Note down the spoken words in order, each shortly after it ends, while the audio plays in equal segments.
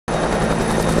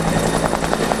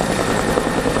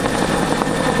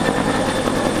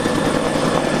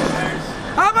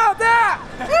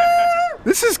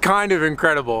kind of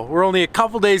incredible. We're only a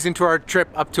couple days into our trip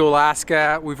up to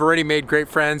Alaska. We've already made great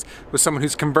friends with someone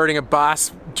who's converting a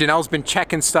bus. Janelle's been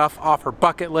checking stuff off her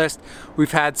bucket list.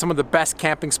 We've had some of the best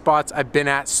camping spots I've been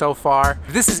at so far.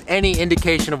 If this is any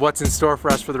indication of what's in store for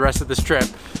us for the rest of this trip,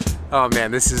 oh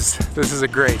man, this is a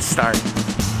great start.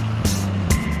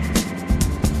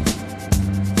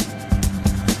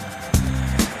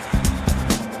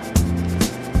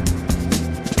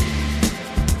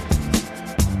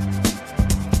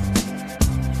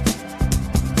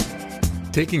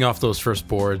 Taking off those first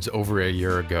boards over a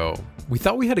year ago, we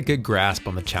thought we had a good grasp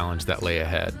on the challenge that lay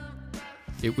ahead.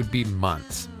 It would be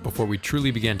months before we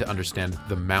truly began to understand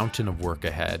the mountain of work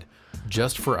ahead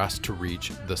just for us to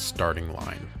reach the starting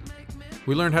line.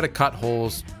 We learned how to cut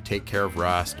holes, take care of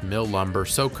rust, mill lumber,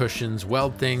 sew cushions,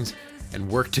 weld things, and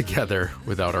work together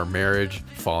without our marriage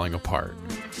falling apart.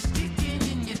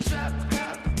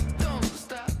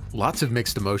 Lots of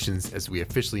mixed emotions as we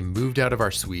officially moved out of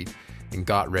our suite and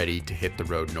got ready to hit the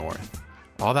road north.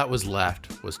 All that was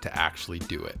left was to actually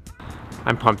do it.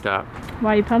 I'm pumped up.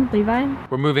 Why are you pumped, Levi?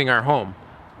 We're moving our home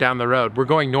down the road. We're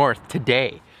going north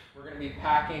today. We're gonna be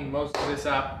packing most of this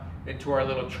up into our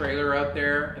little trailer out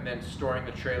there and then storing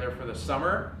the trailer for the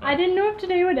summer. I didn't know if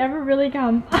today would ever really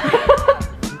come.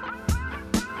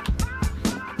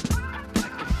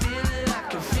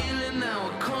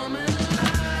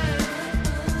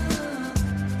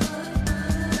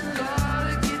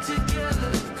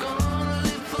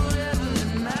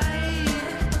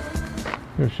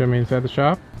 Show me inside the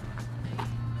shop.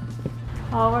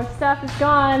 All our stuff is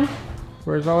gone.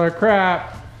 Where's all our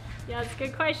crap? Yeah, that's a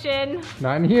good question.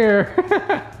 Not in here.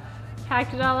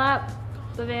 Packed it all up.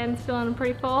 The van's feeling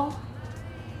pretty full.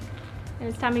 And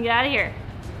it's time to get out of here.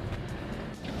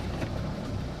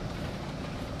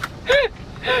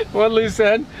 What Lou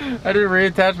said, I didn't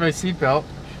reattach my seatbelt.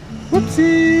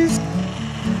 Whoopsies.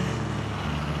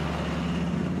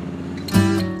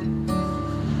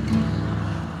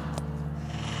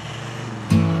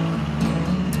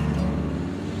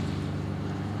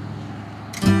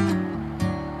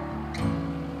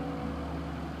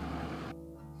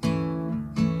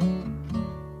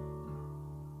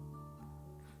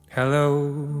 Hello,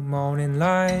 morning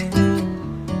light.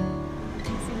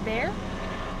 See the bear? I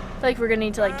feel like we're gonna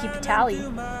need to keep a tally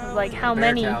of how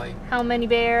many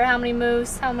bear, how many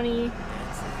moose, how many,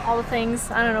 all the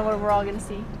things. I don't know what we're all gonna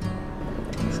see.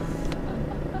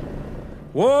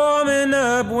 Warming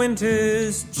up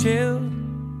winter's chill.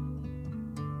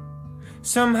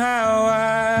 Somehow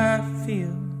I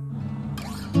feel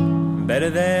better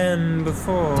than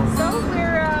before. So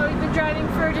we've been driving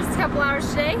for just a couple hours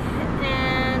today,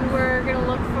 and we're gonna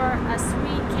look for a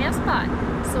sweet camp spot.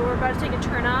 So we're about to take a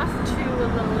turn off to a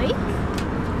little lake.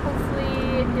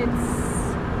 Hopefully it's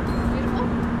beautiful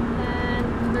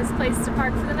and this place to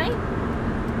park for the night.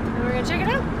 And we're gonna check it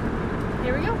out.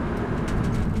 Here we go.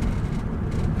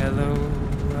 Hello,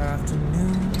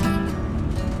 afternoon.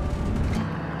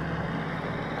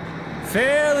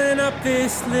 Filling up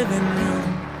this living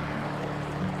room,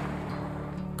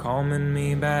 calming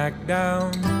me back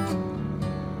down.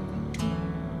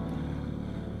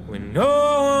 When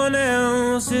no one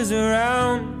else is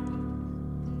around,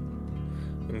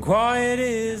 and quiet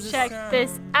is Check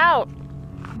this out.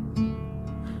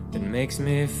 It makes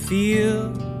me feel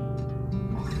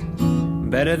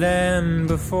better than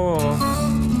before. I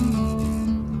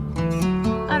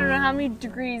don't know how many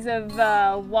degrees of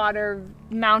water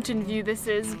mountain view this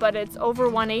is, but it's over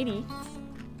 180.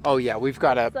 Oh yeah, we've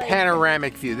got a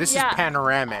panoramic view. This is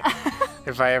panoramic,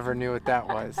 if I ever knew what that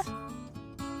was.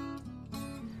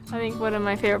 I think one of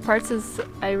my favorite parts is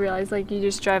I realize you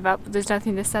just drive up, but there's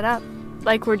nothing to set up.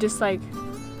 We're just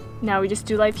now we just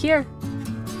do life here.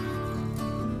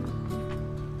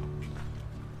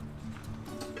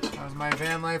 How's my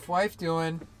van life wife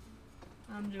doing?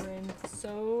 I'm doing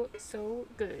so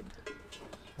good.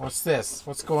 What's this?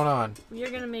 What's going on? We are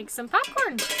gonna make some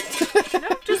popcorn.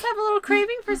 Just have a little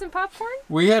craving for some popcorn.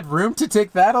 We had room to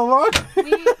take that along?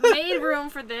 We made room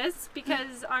for this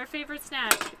because our favorite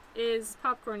snack is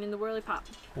popcorn in the Whirly Pop.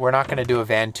 We're not gonna do a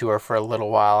van tour for a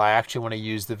little while. I actually want to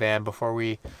use the van before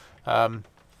we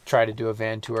try to do a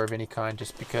van tour of any kind,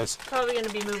 just because. Probably gonna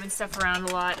be moving stuff around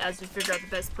a lot as we figure out the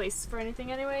best place for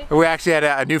anything anyway. We actually had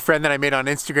a new friend that I made on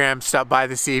Instagram stop by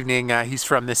this evening. He's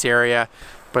from this area.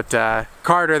 But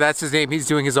Carter, that's his name, he's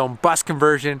doing his own bus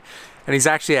conversion, and he's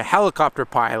actually a helicopter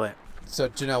pilot. So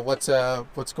Janelle,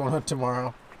 what's going on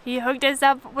tomorrow? He hooked us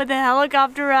up with a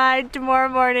helicopter ride tomorrow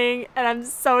morning, and I'm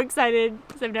so excited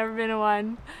because I've never been to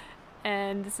one.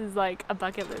 And this is a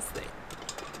bucket list thing.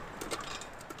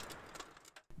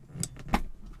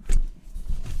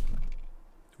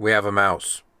 We have a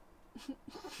mouse.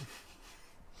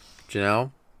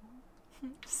 Janelle?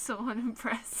 So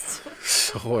unimpressed.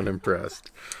 So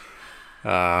unimpressed.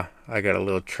 I got a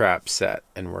little trap set,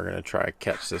 and we're gonna try to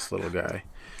catch this little guy.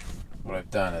 What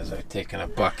I've done is I've taken a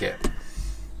bucket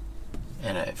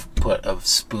and I've put a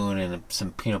spoon and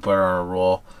some peanut butter on a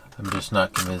roll. I'm just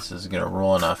not convinced this is gonna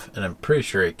roll enough, and I'm pretty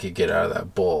sure it could get out of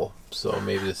that bowl. So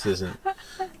maybe this isn't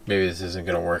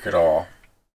gonna work at all.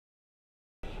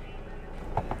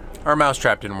 Our mouse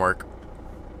trap didn't work,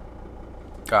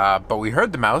 but we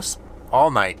heard the mouse all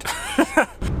night.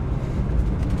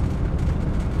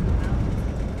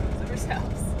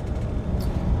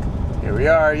 Here we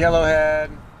are, Yellowhead.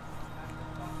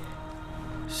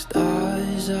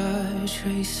 Stars are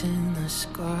tracing the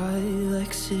sky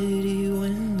like city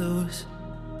windows.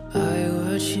 I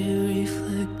watch you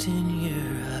reflect in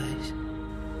your eyes.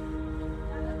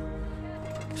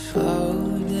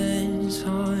 Floating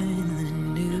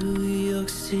on the New York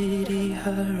City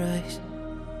high rise.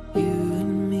 You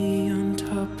and me on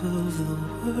top of the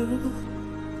world.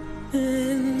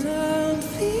 And I'm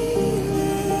feeling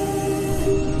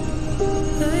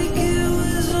like it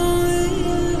was only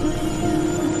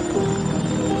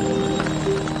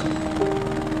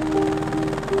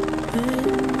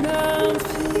and I'm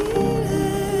feeling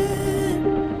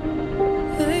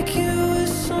like it was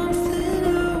something I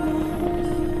won't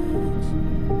lose.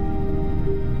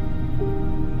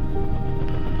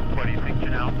 What do you think,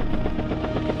 Janelle?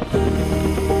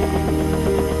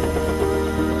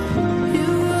 You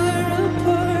are a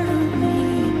part of me.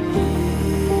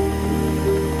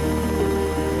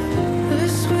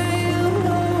 This way you'll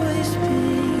always be.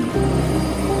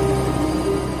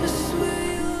 This way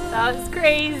you'll That was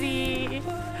crazy.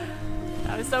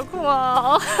 That was so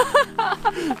cool.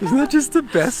 Isn't that just the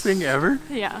best thing ever?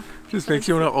 Yeah. Just makes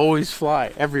you want to always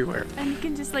fly everywhere. And you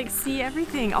can just like see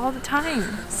everything all the time.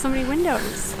 So many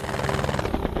windows.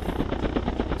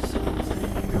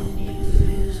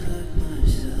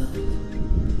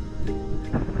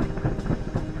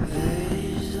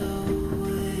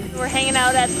 We're hanging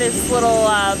out at this little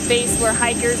base where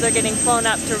hikers are getting flown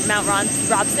up to Mount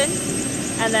Robson,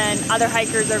 and then other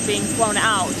hikers are being flown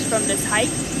out from this hike,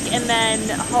 and then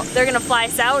they're gonna fly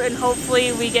us out, and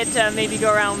hopefully we get to maybe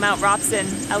go around Mount Robson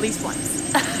at least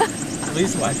once. At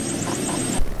least one.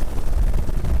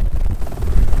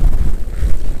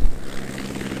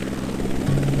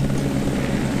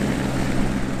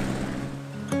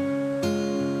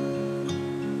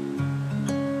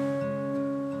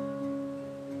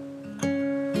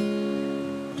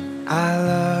 I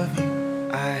love you,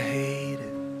 I hate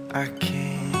it, I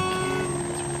can't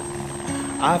get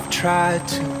through. I've tried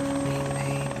to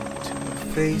rename it to a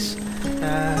face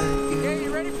that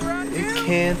it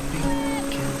can't be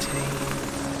contained.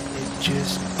 It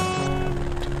just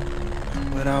won't do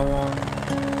what I want,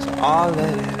 so I'll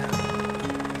let it out.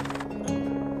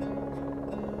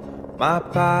 My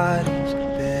body's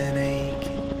been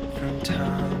aching from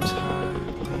times hard.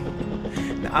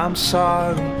 Now I'm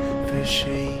sorry for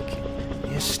shaking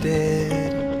your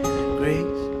steady grace,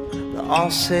 but I'll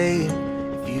say it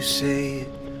if you say it,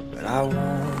 but I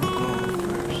won't go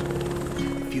first.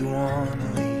 If you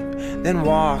wanna leave, then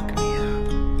walk me out.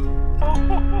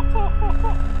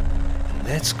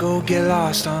 Let's go get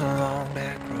lost on a long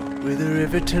back road, where the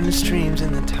river turns to streams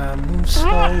and the time moves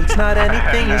slow. It's not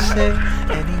anything you say,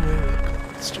 anywhere we go,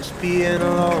 it's just being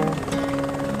alone,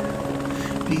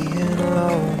 being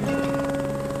alone.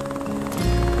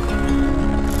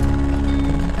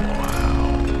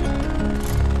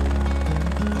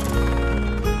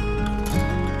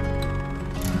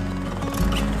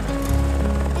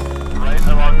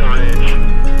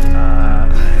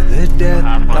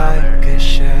 Death like a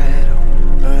shadow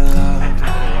or love.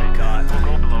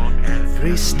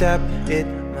 Every step it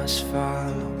must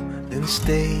follow, then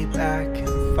stay back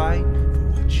and fight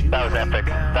for what you That was epic.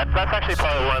 That's actually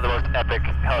probably one of the most epic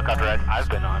helicopter rides I've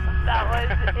been on. That was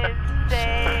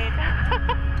insane.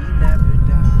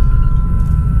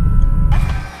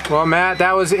 Well, Matt,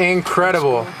 that was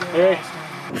incredible. Hey.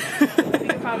 We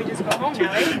could probably just go home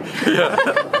now, right? Yeah.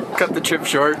 Cut the trip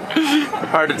short.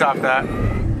 Hard to top that.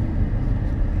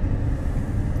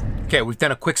 Okay, we've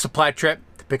done a quick supply trip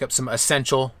to pick up some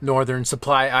essential northern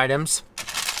supply items.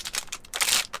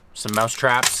 Some mouse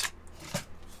traps,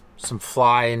 some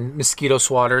fly and mosquito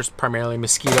swatters, primarily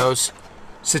mosquitoes,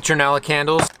 citronella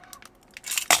candles.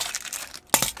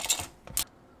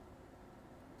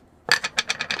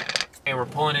 And we're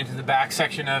pulling into the back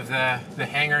section of the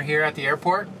hangar here at the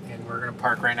airport, and we're gonna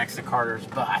park right next to Carter's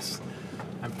bus.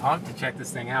 I'm pumped to check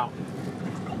this thing out.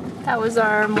 That was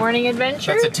our morning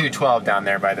adventure. That's a 212 down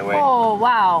there, by the way. Oh,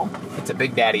 wow. It's a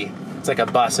big daddy. It's like a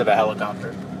bus of a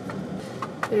helicopter.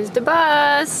 There's the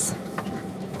bus.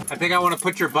 I think I want to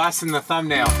put your bus in the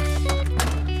thumbnail.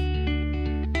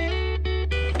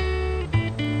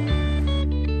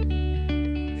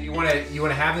 You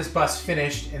want to have this bus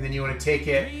finished, and then you want to take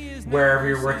it wherever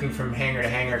you're working from hangar to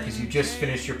hangar, because you just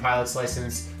finished your pilot's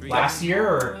license last year,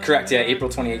 or? Correct, yeah, April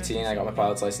 2018 I got my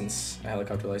pilot's license, my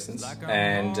helicopter license.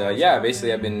 And yeah,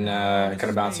 basically I've been kind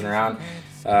of bouncing around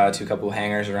to a couple of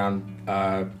hangars around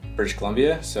British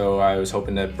Columbia. So I was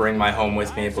hoping to bring my home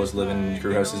with me, opposed to living in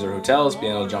crew houses or hotels,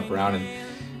 being able to jump around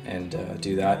and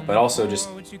do that. But also just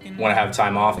want to have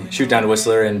time off, shoot down to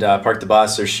Whistler and park the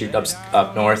bus, or shoot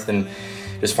up north and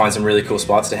just find some really cool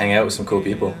spots to hang out with some cool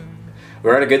people.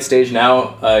 We're at a good stage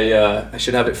now. I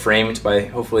should have it framed by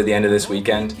hopefully the end of this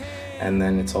weekend, and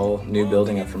then it's all new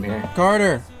building up from here.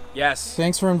 Carter. Yes.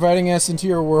 Thanks for inviting us into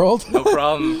your world. No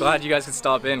problem. Glad you guys could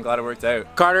stop in. Glad it worked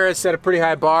out. Carter has set a pretty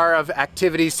high bar of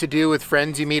activities to do with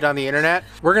friends you meet on the internet.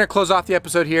 We're going to close off the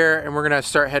episode here, and we're going to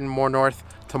start heading more north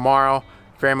tomorrow.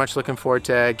 Very much looking forward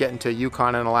to getting to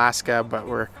Yukon and Alaska, but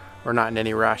we're not in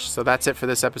any rush. So that's it for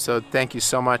this episode. Thank you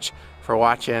so much for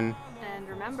watching. And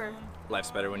remember,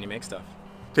 Life's better when you make stuff.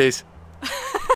 Peace.